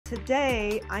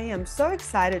Today, I am so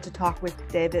excited to talk with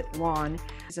David Wong.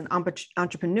 He's an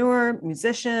entrepreneur,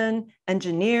 musician,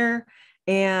 engineer,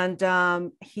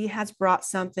 and he has brought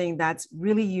something that's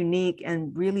really unique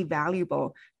and really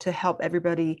valuable to help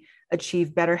everybody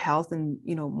achieve better health and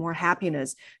more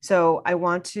happiness. So I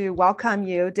want to welcome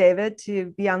you, David, to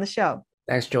be on the show.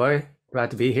 Thanks, Joy.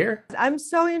 Glad to be here. I'm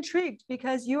so intrigued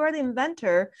because you are the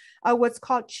inventor of what's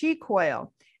called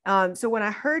Coil. So when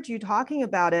I heard you talking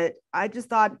about it, I just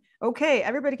thought, okay,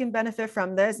 everybody can benefit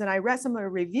from this. And I read some of the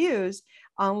reviews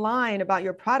online about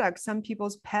your product. Some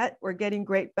people's pet were getting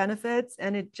great benefits,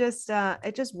 and it's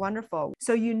just wonderful.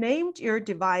 So you named your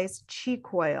device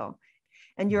Coil,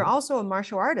 and you're also a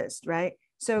martial artist, right?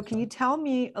 So can you tell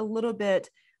me a little bit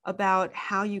about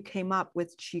how you came up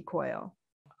with Coil?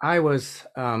 I was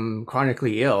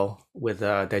chronically ill with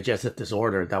a digestive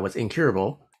disorder that was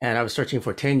incurable. And I was searching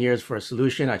for 10 years for a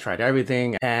solution. I tried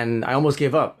everything and I almost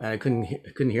gave up. And I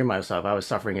couldn't hear myself. I was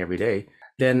suffering every day.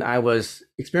 Then I was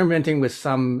experimenting with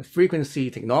some frequency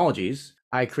technologies.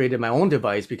 I created my own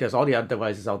device because all the other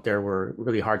devices out there were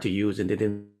really hard to use and they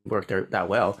didn't work that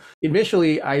well.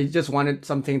 Initially, I just wanted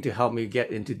something to help me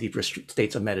get into deeper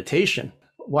states of meditation.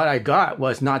 What I got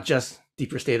was not just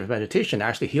deeper state of meditation. I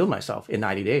actually healed myself in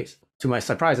 90 days. To my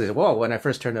surprise, I said, whoa, when I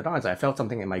first turned it on, I felt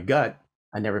something in my gut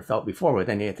I never felt before with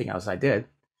anything else I did.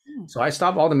 So I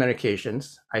stopped all the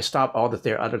medications. I stopped all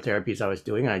the other therapies I was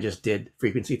doing, and I just did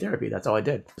frequency therapy. That's all I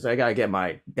did. So I got to get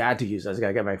my dad to use this. I got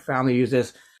to get my family to use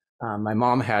this. My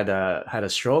mom had a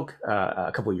stroke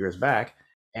a couple of years back.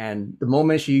 And the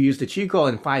moment she used the Chico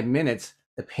in 5 minutes,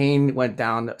 the pain went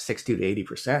down 60 to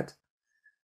 80%.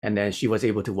 And then she was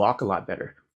able to walk a lot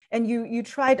better. And you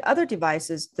tried other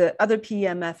devices, the other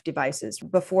PMF devices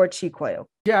before Coil.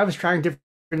 Yeah, I was trying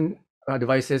different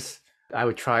devices. I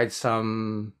would try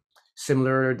some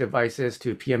similar devices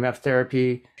to PMF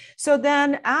therapy. So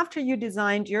then after you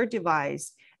designed your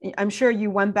device, I'm sure you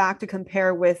went back to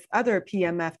compare with other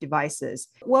PMF devices.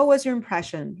 What was your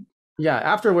impression? Yeah,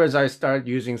 afterwards, I started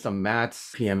using some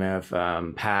mats,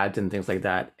 PMF pads and things like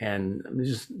that. And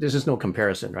there's just no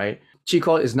comparison, right?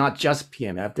 Coil is not just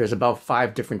PMF. There's about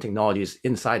 5 different technologies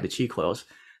inside the Coils.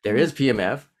 There is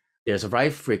PMF. There's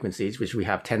Rife frequencies, which we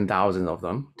have 10,000 of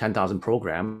them, 10,000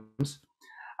 programs.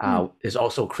 There's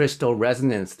also crystal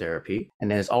resonance therapy,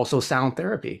 and there's also sound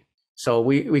therapy. So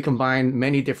we combine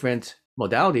many different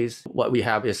modalities. What we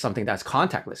have is something that's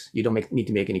contactless. You don't need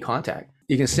to make any contact.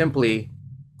 You can simply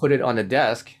put it on the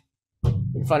desk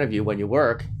in front of you when you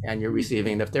work and you're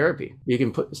receiving the therapy. You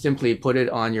can simply put it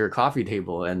on your coffee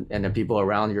table and the people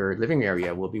around your living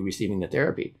area will be receiving the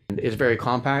therapy. It's very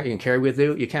compact. You can carry with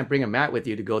you. You can't bring a mat with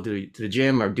you to go to the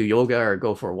gym or do yoga or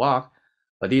go for a walk.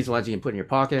 But these ones you can put in your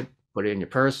pocket, put it in your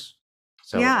purse.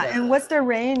 So yeah, and what's the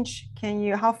range?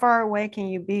 How far away can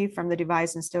you be from the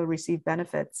device and still receive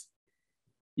benefits?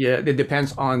 Yeah, it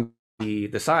depends on the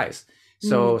size.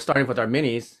 So starting with our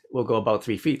minis, we'll go about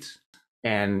 3 feet.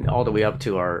 And all the way up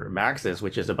to our maxes,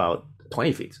 which is about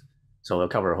 20 feet. So it'll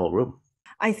cover a whole room.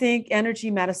 I think energy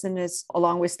medicine is,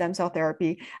 along with stem cell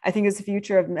therapy, I think is the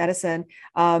future of medicine.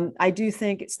 I do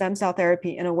think stem cell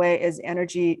therapy in a way is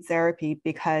energy therapy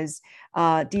because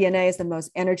DNA is the most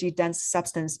energy dense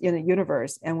substance in the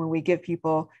universe. And when we give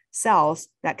people cells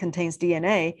that contains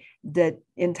DNA, the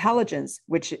intelligence,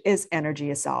 which is energy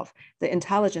itself, the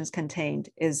intelligence contained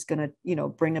is going to,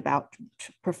 bring about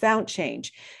profound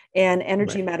change. And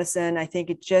energy medicine, I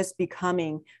think it's just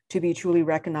becoming to be truly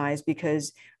recognized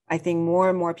because I think more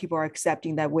and more people are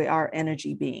accepting that we are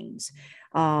energy beings.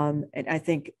 And I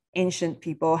think ancient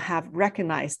people have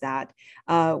recognized that,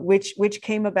 which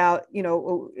came about,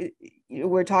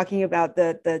 we're talking about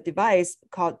the device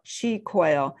called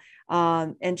Coil.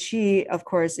 And Qi, of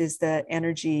course, is the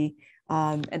energy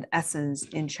and essence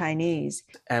in Chinese.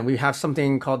 And we have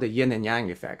something called the yin and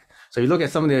yang effect. So you look at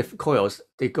some of the coils,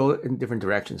 they go in different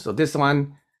directions. So this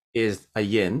one is a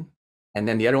yin. And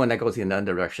then the other one that goes in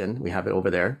another direction, we have it over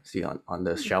there, see on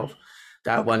the shelf.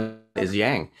 That one is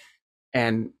yang.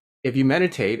 And if you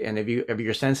meditate and if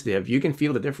you're sensitive, you can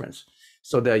feel the difference.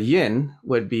 So the yin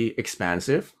would be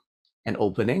expansive and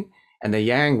opening, and the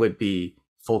yang would be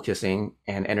focusing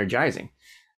and energizing.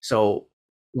 So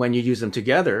when you use them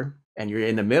together and you're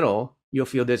in the middle, you'll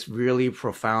feel this really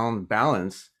profound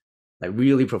balance,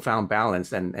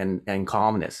 and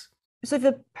calmness. So if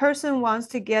a person wants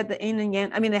to get the yin and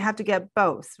yang, I mean, they have to get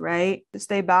both, right? To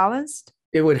stay balanced?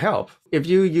 It would help. If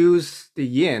you use the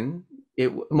yin,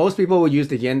 most people will use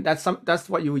the yin. That's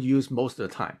what you would use most of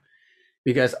the time.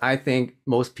 Because I think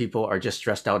most people are just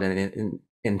stressed out and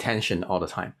in tension all the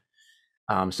time.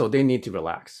 So they need to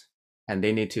relax and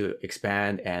they need to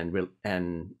expand and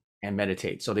and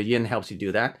meditate. So the yin helps you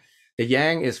do that. The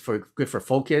yang is good for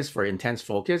focus, for intense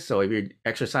focus. So if you're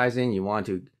exercising, you want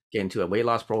to get into a weight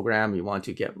loss program, you want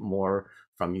to get more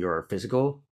from your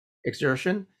physical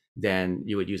exertion, then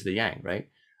you would use the yang, right?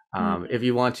 If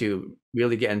you want to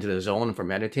really get into the zone for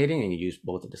meditating, and you use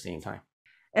both at the same time.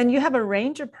 And you have a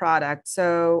range of products.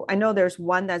 So I know there's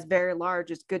one that's very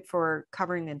large. It's good for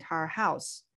covering the entire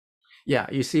house. Yeah,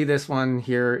 you see this one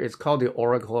here. It's called the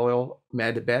Coil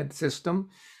Med Bed System.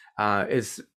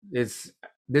 It's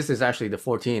this is actually the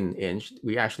 14-inch.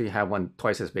 We actually have one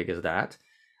twice as big as that,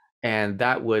 and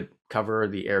that would cover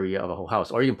the area of a whole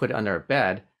house. Or you can put it under a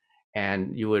bed,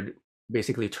 and you would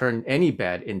basically turn any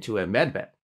bed into a med bed.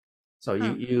 So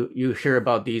you hear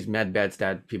about these med beds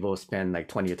that people spend like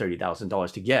 $20,000 or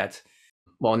 $30,000 to get.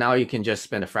 Well, now you can just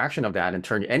spend a fraction of that and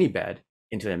turn any bed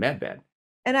into a med bed.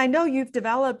 And I know you've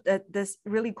developed this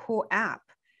really cool app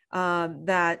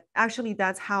that actually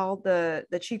that's how the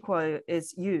Coil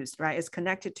is used, right? It's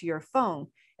connected to your phone,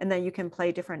 and then you can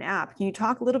play different apps. Can you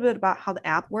talk a little bit about how the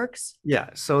app works?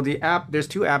 Yeah, so the app, there's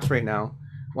two apps right now.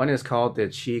 One is called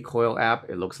the Coil app.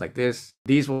 It looks like this.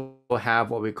 These will have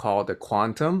what we call the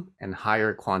quantum and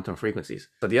higher quantum frequencies.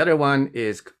 So the other one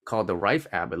is called the Rife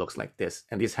app. It looks like this.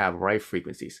 And these have Rife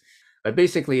frequencies. But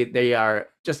basically, they are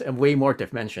just way more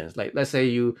dimensions. Like, let's say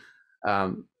you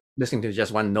listening to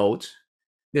just one note.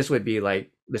 This would be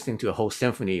like listening to a whole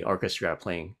symphony orchestra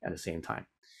playing at the same time.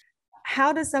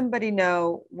 How does somebody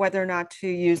know whether or not to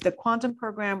use the quantum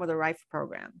program or the Rife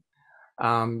program?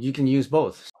 You can use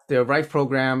both. The Rife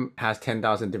program has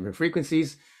 10,000 different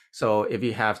frequencies. So if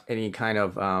you have any kind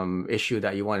of issue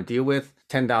that you want to deal with,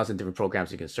 10,000 different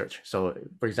programs you can search. So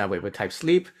for example, if we type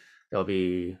sleep, there'll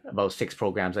be about 6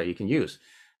 programs that you can use.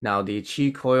 Now the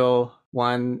Coil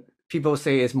one, people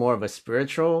say is more of a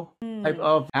spiritual type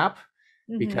of app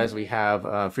because we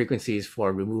have frequencies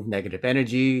for remove negative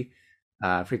energy,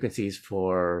 frequencies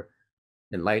for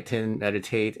enlighten,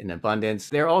 meditate, and abundance.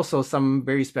 There are also some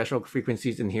very special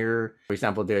frequencies in here. For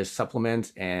example, there's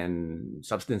supplements and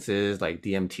substances like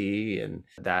DMT and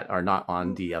that are not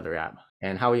on the other app.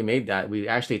 And how we made that, we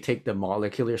actually take the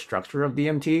molecular structure of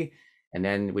DMT, and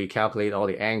then we calculate all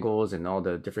the angles and all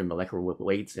the different molecular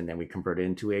weights, and then we convert it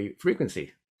into a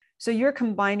frequency. So you're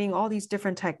combining all these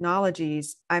different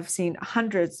technologies. I've seen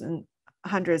hundreds and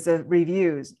hundreds of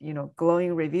reviews,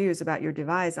 glowing reviews about your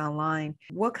device online.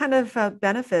 What kind of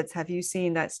benefits have you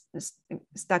seen that's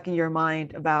stuck in your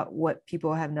mind about what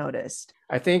people have noticed?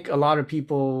 I think a lot of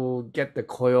people get the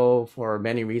Coil for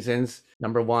many reasons.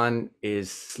 Number one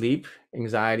is sleep,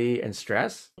 anxiety, and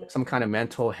stress, some kind of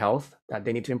mental health that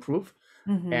they need to improve.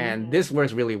 And this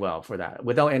works really well for that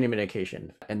without any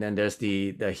medication. And then there's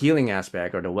the healing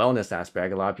aspect or the wellness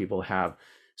aspect. A lot of people have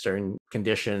certain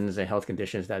conditions and health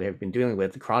conditions that they've been dealing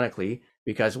with chronically,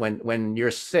 because when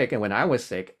you're sick, and when I was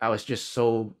sick, I was just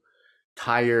so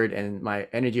tired and my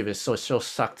energy was so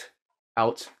sucked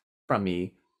out from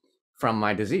me from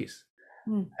my disease.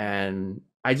 And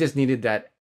I just needed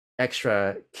that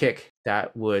extra kick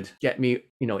that would get me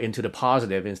into the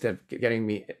positive instead of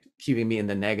keeping me in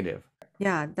the negative.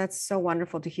 Yeah, that's so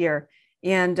wonderful to hear.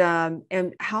 And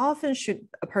how often should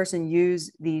a person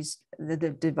use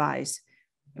the device?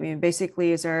 I mean,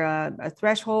 basically, is there a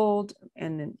threshold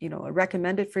and a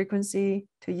recommended frequency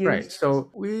to use? Right.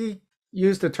 So we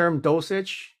use the term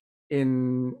dosage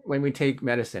when we take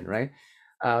medicine, right?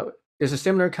 There's a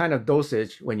similar kind of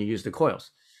dosage when you use the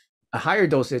coils. A higher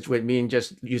dosage would mean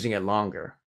just using it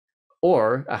longer,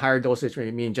 or a higher dosage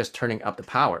would mean just turning up the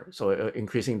power, so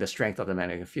increasing the strength of the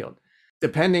magnetic field.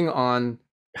 Depending on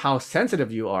how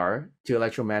sensitive you are to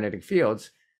electromagnetic fields,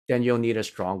 then you'll need a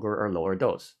stronger or lower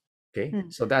dose. Okay,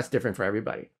 so that's different for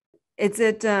everybody. Is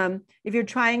it if you're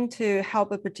trying to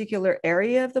help a particular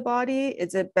area of the body,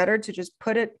 is it better to just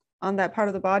put it on that part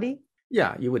of the body?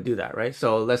 Yeah, you would do that, right?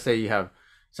 So let's say you have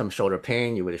some shoulder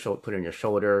pain, you would put it in your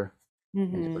shoulder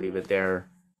and just leave it there.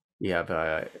 You have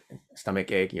a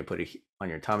stomach ache, you put it on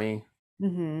your tummy.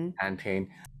 Hand pain.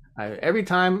 Every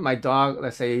time my dog,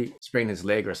 let's say, sprained his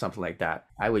leg or something like that,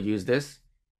 I would use this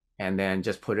and then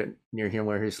just put it near him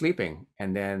where he's sleeping,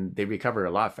 and then they recover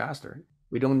a lot faster.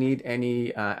 We don't need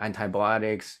any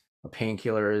antibiotics or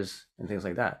painkillers and things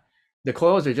like that. The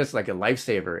coils are just like a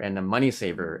lifesaver and a money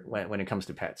saver when it comes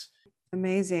to pets.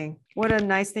 Amazing. What a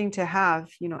nice thing to have,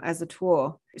 as a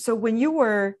tool. So when you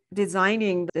were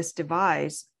designing this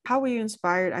device, how were you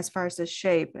inspired as far as the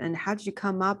shape, and how did you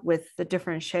come up with the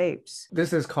different shapes?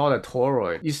 This is called a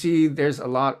toroid. You see, there's a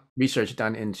lot of research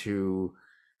done into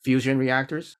fusion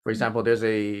reactors. For example, there's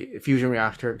a fusion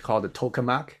reactor called the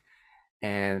tokamak,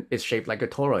 and it's shaped like a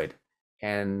toroid.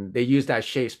 And they use that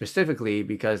shape specifically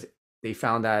because they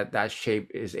found that that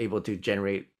shape is able to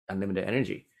generate unlimited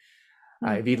energy.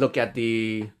 If you Mhm. look at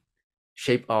the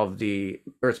shape of the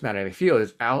Earth's magnetic field,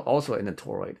 it's also in the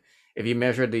toroid. If you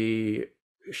measure the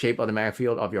shape of the magnetic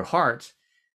field of your heart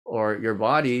or your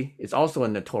body, it's also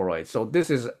in the toroid. So this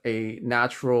is a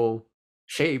natural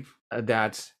shape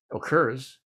that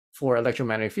occurs for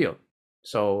electromagnetic field.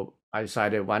 So I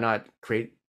decided, why not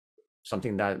create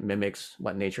something that mimics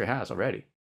what nature has already?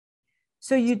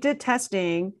 So you did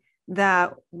testing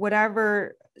that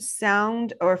whatever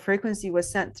sound or frequency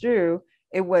was sent through,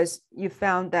 you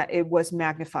found that it was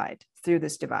magnified through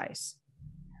this device.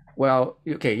 Well,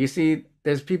 okay, you see,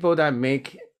 there's people that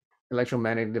make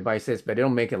electromagnetic devices, but they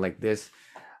don't make it like this.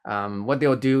 What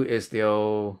they'll do is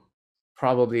they'll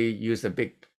probably use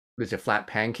a flat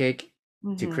pancake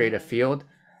to create Mm-hmm. a field.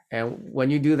 And when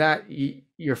you do that,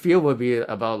 your field will be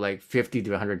about like 50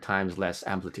 to 100 times less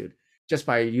amplitude. Just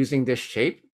by using this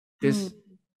shape, this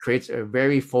creates a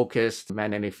very focused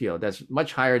magnetic field that's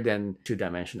much higher than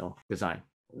two-dimensional design.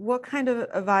 What kind of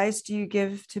advice do you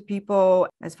give to people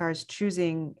as far as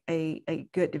choosing a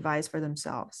good device for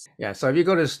themselves? Yeah, so if you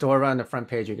go to the store on the front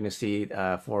page, you're going to see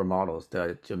four models: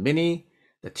 the mini,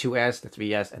 the 2S, the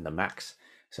 3S, and the max.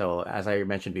 So as I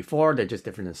mentioned before, they're just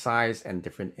different in size and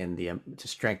different in the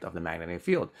strength of the magnetic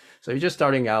field. So if you're just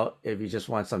starting out, if you just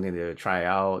want something to try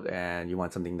out and you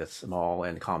want something that's small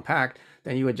and compact,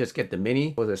 then you would just get the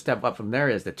mini. So the step up from there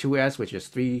is the 2S, which is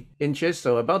 3 inches,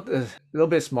 so about a little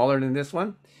bit smaller than this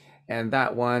one. And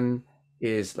that one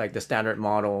is like the standard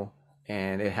model,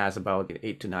 and it has about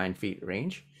 8 to 9 feet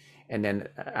range. And then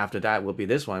after that will be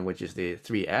this one, which is the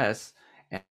 3S.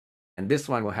 And this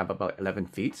one will have about 11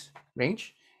 feet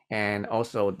range. And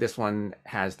also this one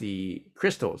has the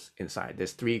crystals inside.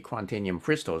 There's 3 quantinium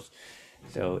crystals.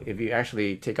 So if you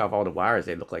actually take off all the wires,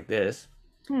 they look like this.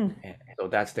 Hmm. And so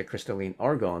that's the crystalline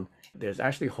orgone. There's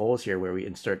actually holes here where we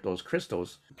insert those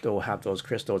crystals. They'll have those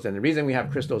crystals. And the reason we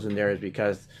have crystals in there is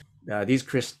because these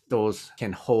crystals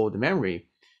can hold memory,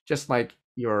 just like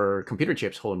your computer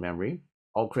chips hold memory.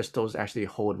 All crystals actually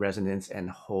hold resonance and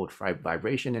hold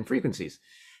vibration and frequencies.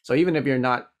 So even if you're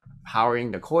not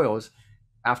powering the coils,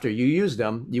 after you use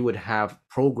them, you would have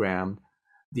programmed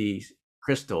these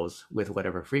crystals with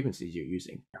whatever frequencies you're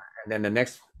using. And then the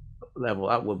next level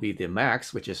up will be the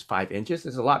max, which is 5 inches.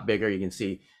 It's a lot bigger. You can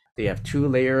see they have 2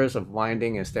 layers of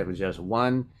winding instead of just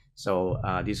one. So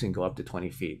these can go up to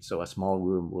 20 feet. So a small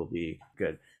room will be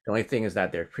good. The only thing is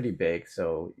that they're pretty big,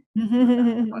 so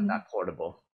not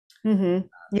portable.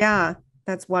 Yeah,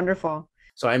 that's wonderful.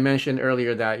 So I mentioned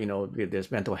earlier that,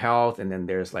 there's mental health, and then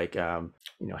there's like,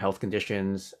 health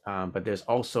conditions, but there's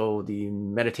also the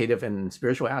meditative and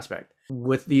spiritual aspect.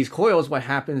 With these coils, what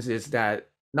happens is that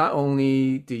not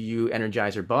only do you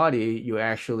energize your body, you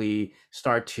actually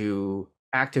start to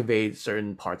activate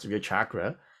certain parts of your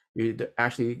chakra. You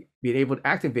actually be able to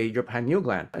activate your pineal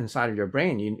gland inside of your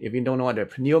brain. If you don't know what a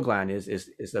pineal gland is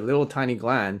a little tiny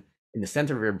gland in the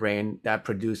center of your brain that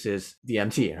produces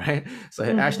DMT, right? So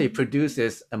it actually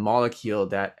produces a molecule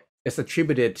that is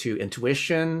attributed to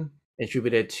intuition,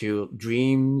 attributed to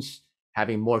dreams,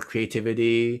 having more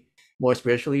creativity, more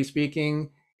spiritually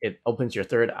speaking. It opens your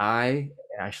third eye.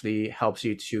 It actually helps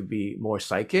you to be more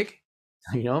psychic,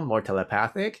 more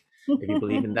telepathic, if you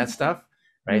believe in that stuff,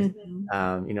 right?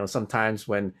 Sometimes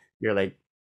when you're like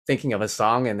thinking of a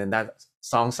song and then that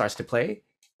song starts to play,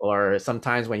 or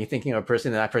sometimes when you're thinking of a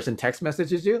person and that person text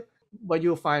messages you, what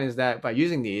you'll find is that by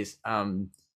using these,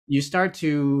 you start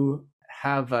to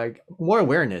have like more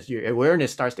awareness. Your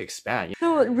awareness starts to expand.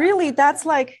 So really, that's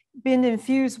like being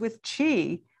infused with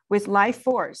chi, with life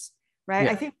force, right?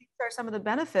 I Yeah. think these are some of the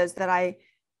benefits that I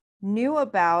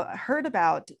heard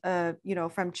about,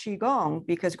 from qigong,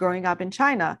 because growing up in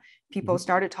China, people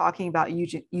started talking about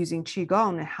using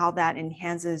qigong and how that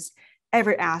enhances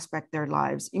every aspect of their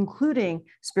lives, including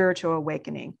spiritual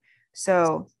awakening.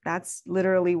 So that's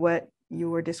literally what you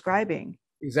were describing.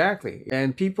 Exactly.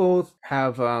 And people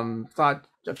have thought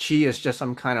of chi as just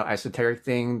some kind of esoteric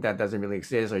thing that doesn't really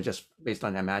exist or just based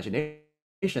on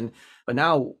imagination. But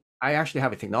now I actually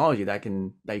have a technology that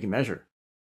you can measure.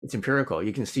 It's empirical.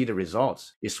 You can see the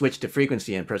results. You switch the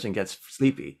frequency and a person gets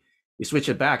sleepy. You switch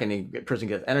it back and the person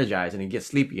gets energized and he gets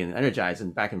sleepy and energized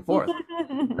and back and forth.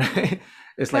 Right?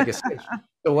 It's like a switch.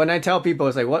 So when I tell people,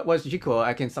 it's like, what's Chico?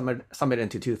 I can sum it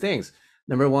into two things.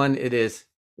 Number one, it is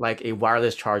like a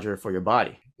wireless charger for your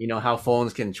body. You know how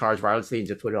phones can charge wirelessly and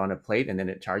just put it on a plate and then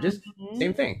it charges?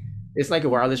 Same thing. It's like a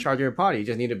wireless charger in your body. You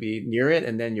just need to be near it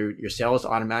and then your cells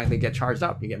automatically get charged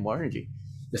up. You get more energy.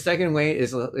 The second way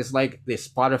is like the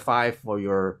Spotify for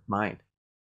your mind.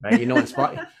 right? You know, in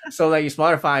so like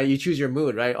Spotify, you choose your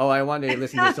mood, right? Oh, I want to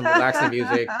listen to some relaxing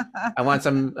music. I want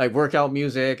some like workout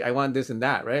music. I want this and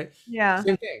that, right? Yeah.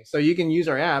 Same thing. So you can use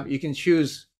our app. You can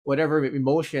choose whatever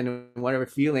emotion, whatever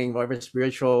feeling, whatever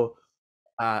spiritual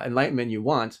enlightenment you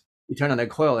want. You turn on the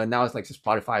coil, and now it's like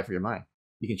Spotify for your mind.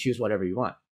 You can choose whatever you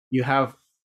want. You have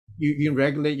you can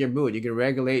regulate your mood. You can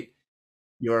regulate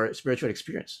your spiritual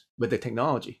experience with the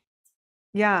technology.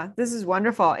 Yeah, this is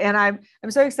wonderful. And I'm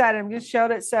so excited. I'm just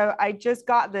showed it. So I just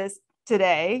got this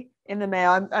today in the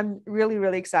mail. I'm really,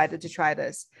 really excited to try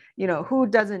this. You know, who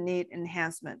doesn't need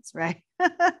enhancements, right?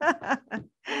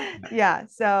 Yeah.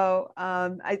 So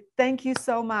I thank you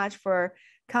so much for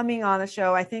coming on the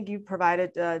show. I think you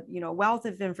provided wealth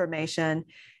of information,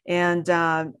 and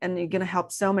you're going to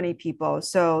help so many people.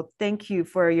 So thank you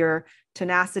for your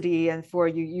tenacity and for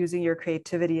you using your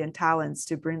creativity and talents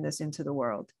to bring this into the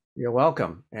world. You're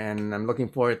welcome. And I'm looking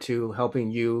forward to helping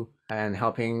you and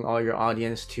helping all your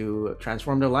audience to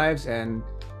transform their lives and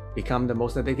become the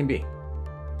most that they can be.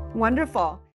 Wonderful.